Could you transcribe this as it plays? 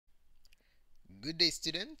Good day,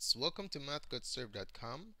 students. Welcome to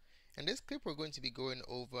mathgotserved.com. In this clip, we're going to be going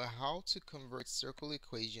over how to convert circle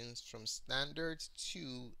equations from standard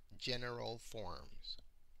to general forms.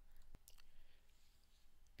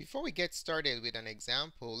 Before we get started with an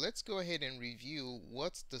example, let's go ahead and review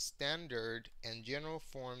what the standard and general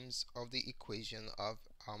forms of the equation of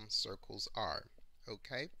circles are.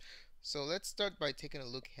 Okay, so let's start by taking a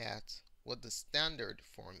look at what the standard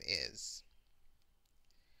form is.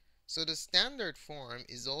 So the standard form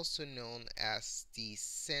is also known as the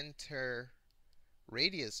center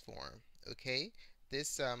radius form. Okay,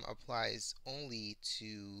 this applies only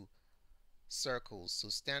to circles, so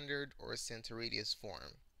standard or center radius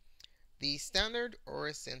form. The standard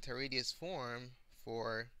or center radius form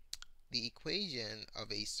for the equation of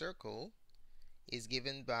a circle is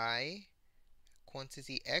given by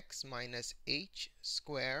quantity x minus h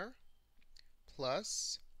square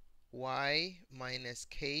plus y minus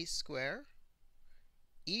k square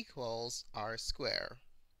equals r square.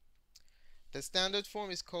 The standard form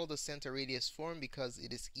is called the center radius form because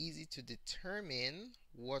it is easy to determine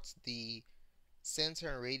what the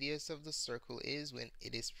center and radius of the circle is when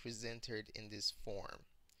it is presented in this form.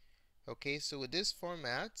 Okay, so with this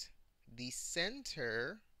format, the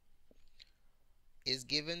center is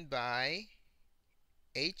given by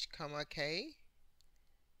h comma k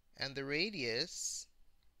and the radius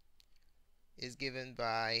is given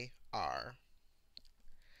by r.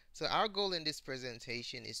 So our goal in this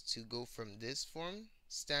presentation is to go from this form,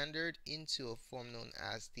 standard, into a form known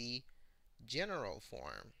as the general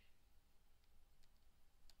form.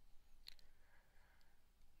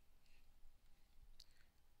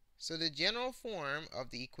 So the general form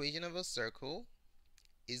of the equation of a circle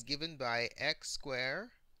is given by x squared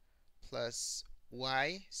plus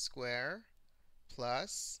y squared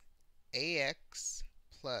plus ax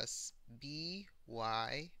plus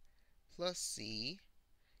by plus c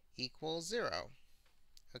equals 0.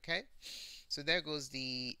 Okay, so there goes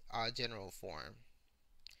the general form.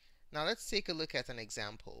 Now let's take a look at an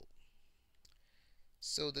example.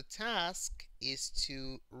 So the task is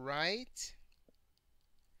to write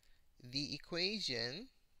the equation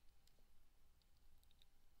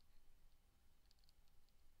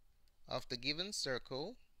of the given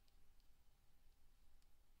circle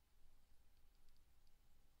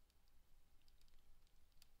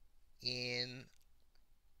in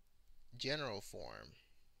general form.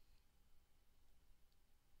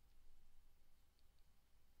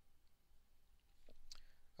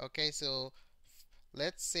 Okay, so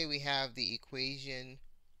let's say we have the equation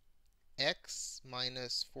x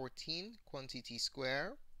minus 14 quantity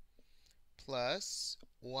square plus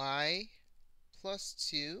y plus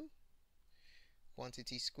 2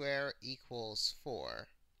 quantity square equals 4.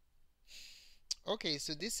 Okay,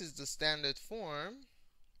 so this is the standard form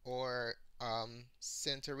or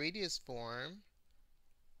center radius form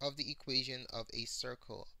of the equation of a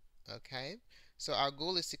circle. Okay, so our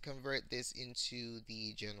goal is to convert this into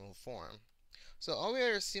the general form. So all we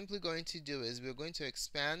are simply going to do is we're going to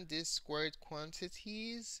expand these squared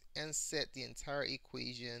quantities and set the entire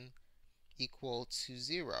equation equal to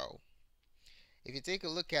 0. If you take a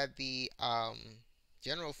look at the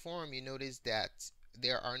general form, you notice that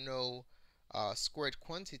there are no squared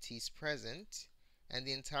quantities present, and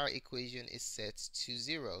the entire equation is set to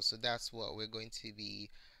 0. So that's what we're going to be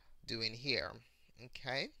doing here.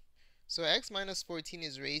 Okay, so x minus 14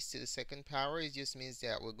 is raised to the second power. It just means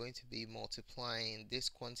that we're going to be multiplying this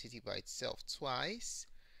quantity by itself twice.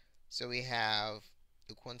 So we have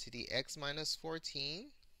the quantity x minus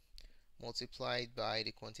 14 multiplied by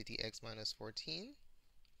the quantity x minus 14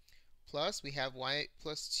 plus we have y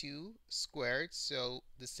plus 2 squared, so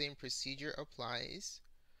the same procedure applies.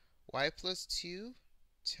 Y plus 2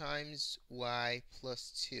 times y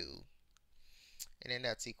plus 2, and then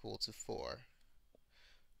that's equal to 4.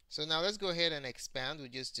 So now let's go ahead and expand. We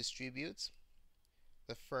just distribute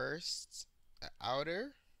the first, the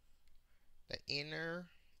outer, the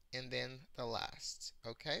inner, and then the last.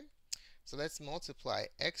 Okay, so let's multiply.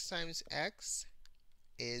 X times x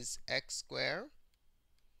is x squared.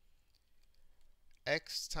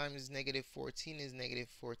 X times negative 14 is negative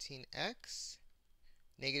 14x.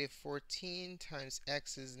 Negative 14 times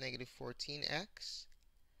x is negative 14x.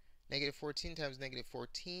 Negative 14 times negative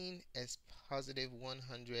 14 is positive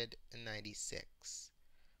 196.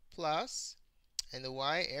 Plus, and the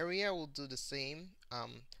y area will do the same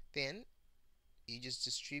thing. You just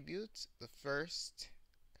distribute the first,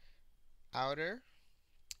 outer,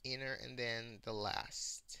 inner, and then the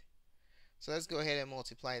last. So let's go ahead and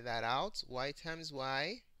multiply that out. Y times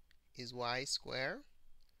y is y squared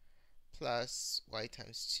plus y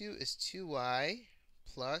times 2 is 2y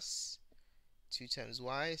plus 2 times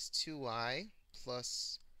y is 2y,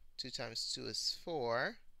 plus 2 times 2 is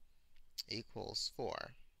 4, equals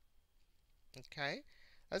 4. Okay,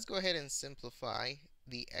 let's go ahead and simplify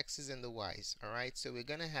the x's and the y's. Alright, so we're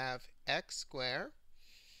going to have x squared.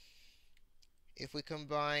 If we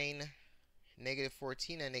combine negative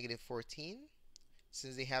 14 and negative 14,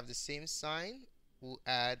 since they have the same sign, we'll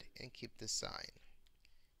add and keep the sign.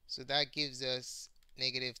 So that gives us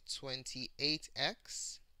negative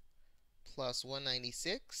 28x plus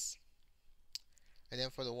 196. And then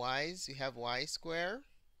for the y's, we have y squared.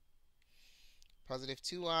 Positive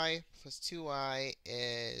 2y plus 2y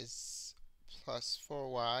is plus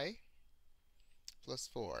 4y plus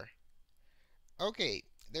 4. Okay,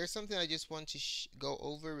 there's something I just want to go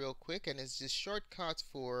over real quick, and it's just shortcut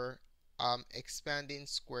for expanding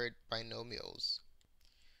squared binomials.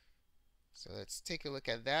 So let's take a look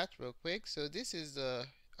at that real quick. So this is the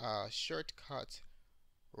shortcut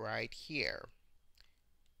right here.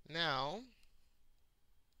 Now,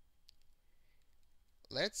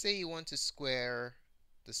 let's say you want to square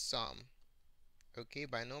the sum. Okay,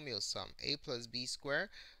 binomial sum, a plus b squared.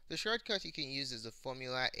 The shortcut you can use is the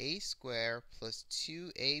formula a squared plus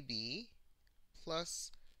 2ab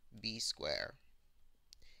plus b squared.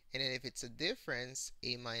 And then if it's a difference,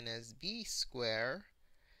 a minus b squared,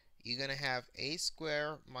 you're going to have a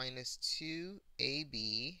squared minus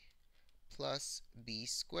 2ab plus b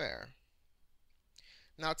squared.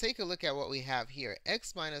 Now take a look at what we have here.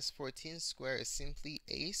 X minus 14 squared is simply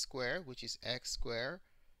a squared, which is x squared,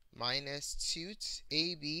 minus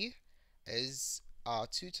 2ab is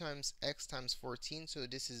 2 times x times 14. So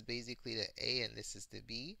this is basically the a and this is the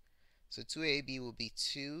b. So 2ab will be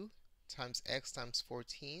 2 times x times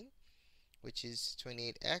 14, which is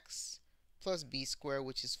 28x, plus b squared,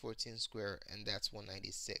 which is 14 squared, and that's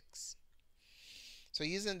 196. So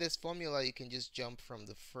using this formula, you can just jump from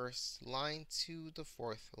the first line to the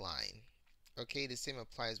fourth line. Okay, the same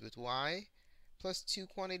applies with y plus 2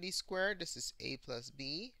 quantity squared. This is a plus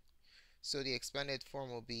b. So the expanded form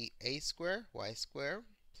will be a squared, y squared,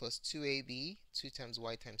 plus 2ab, 2 times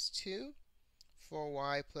y times 2,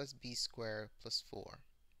 4y plus b squared plus 4.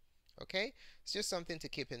 Okay, it's just something to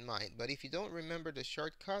keep in mind. But if you don't remember the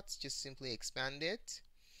shortcuts, just simply expand it,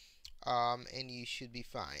 and you should be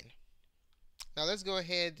fine. Now let's go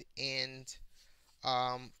ahead and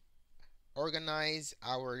organize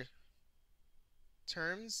our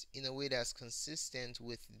terms in a way that's consistent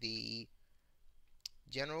with the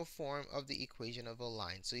general form of the equation of a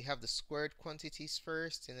line. So you have the squared quantities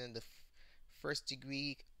first, and then the first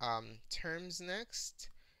degree terms next,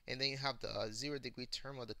 and then you have the 0 degree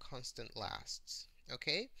term or the constant last.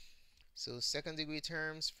 Okay, so second degree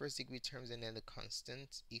terms, first degree terms, and then the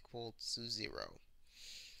constant equal to 0.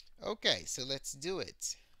 Okay, so let's do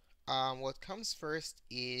it. What comes first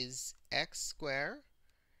is x squared,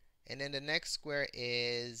 and then the next square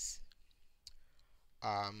is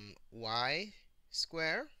y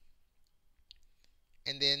squared,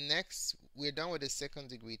 and then next we're done with the second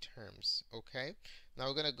degree terms. Okay, now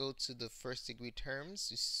we're gonna go to the first degree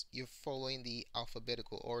terms. You're following the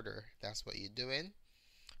alphabetical order. That's what you're doing.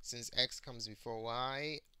 Since x comes before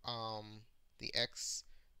y, the x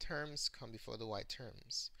terms come before the y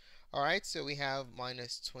terms. Alright, so we have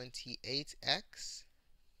minus 28x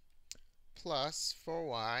plus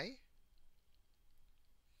 4y,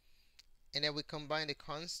 and then we combine the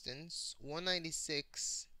constants.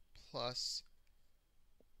 196 plus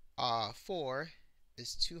 4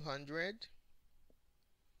 is 200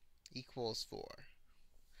 equals 4.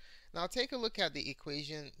 Now take a look at the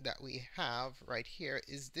equation that we have right here.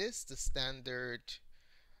 Is this the standard,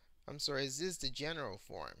 is this the general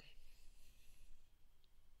form?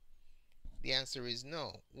 The answer is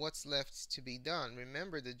no. What's left to be done?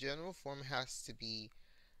 Remember, the general form has to be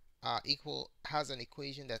has an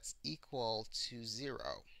equation that's equal to 0.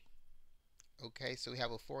 Okay, so we have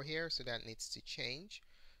a 4 here, so that needs to change.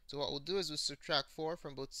 So what we'll do is we'll subtract 4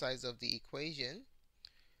 from both sides of the equation.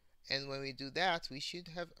 And when we do that, we should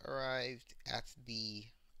have arrived at the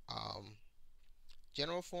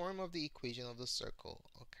general form of the equation of the circle.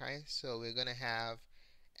 Okay, so we're going to have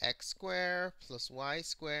x squared plus y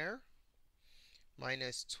squared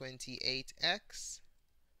minus 28x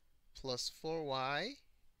plus 4y,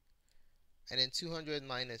 and then 200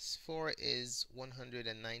 minus 4 is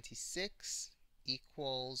 196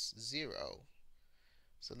 equals 0.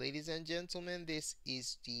 So ladies and gentlemen, this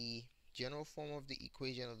is the general form of the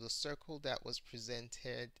equation of the circle that was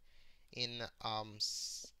presented in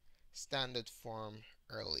standard form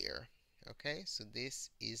earlier. Okay, so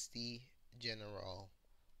this is the general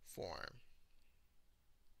form.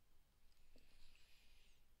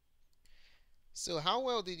 So how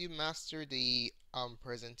well did you master the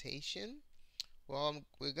presentation? Well,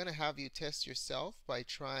 we're going to have you test yourself by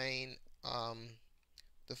trying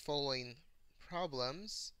the following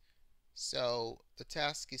problems. So the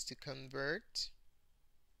task is to convert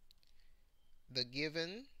the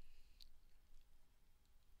given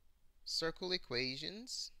circle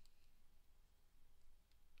equations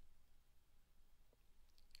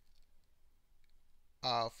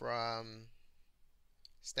from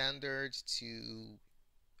standard to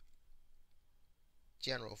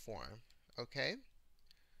general form. Okay?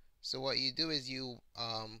 So what you do is you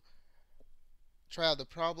try out the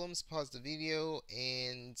problems, pause the video,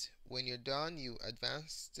 and when you're done, you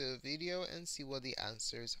advance the video and see what the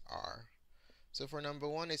answers are. So for number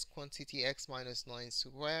one is quantity x minus 9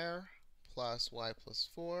 square plus y plus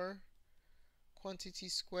 4. Quantity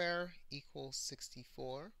square equals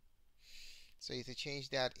 64. So you have to change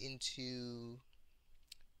that into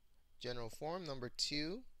general form. Number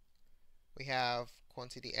two, we have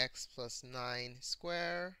quantity x plus 9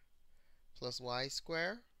 square plus y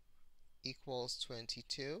square equals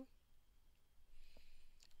 22.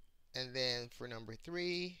 And then for number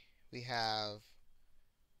three, we have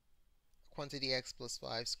quantity x plus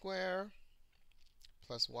 5 square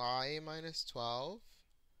plus y minus 12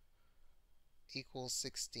 equals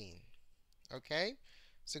 16. Okay?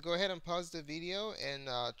 So go ahead and pause the video and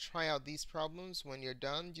try out these problems. When you're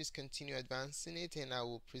done, just continue advancing it and I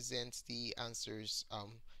will present the answers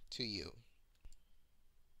to you.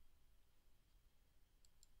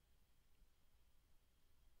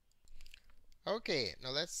 Okay,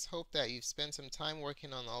 now let's hope that you've spent some time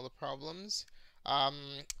working on all the problems.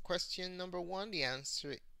 Question number one, the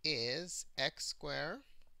answer is x squared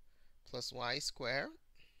plus y squared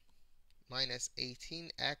minus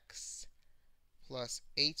 18x plus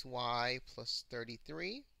 8y plus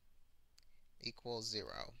 33 equals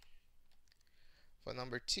 0. For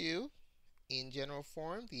number two, in general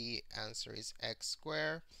form, the answer is x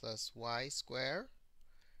squared plus y squared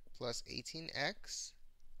plus 18x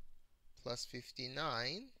plus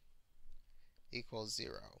 59 equals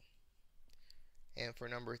 0. And for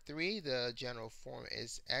number three, the general form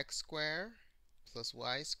is x squared plus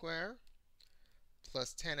y squared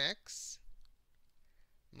plus 10x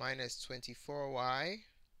minus 24y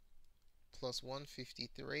plus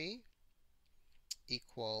 153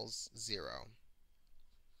 equals 0.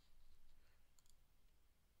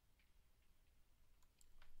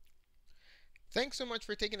 Thanks so much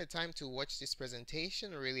for taking the time to watch this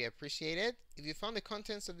presentation. I really appreciate it. If you found the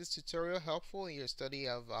contents of this tutorial helpful in your study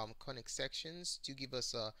of conic sections, do give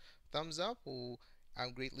us a thumbs up. We'll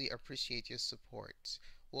greatly appreciate your support.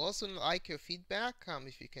 We'll also like your feedback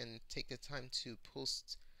if you can take the time to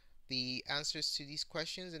post the answers to these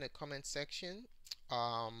questions in the comment section.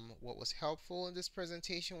 What was helpful in this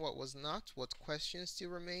presentation, what was not, what questions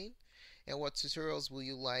still remain, and what tutorials will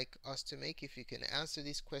you like us to make. If you can answer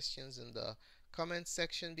these questions in the comment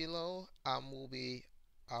section below, we'll be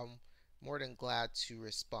more than glad to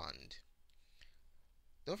respond.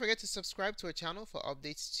 Don't forget to subscribe to our channel for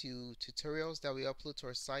updates to tutorials that we upload to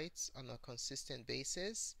our sites on a consistent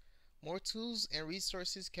basis. More tools and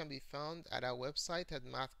resources can be found at our website at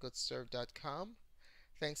mathgotserved.com.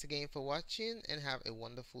 Thanks again for watching and have a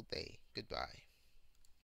wonderful day. Goodbye.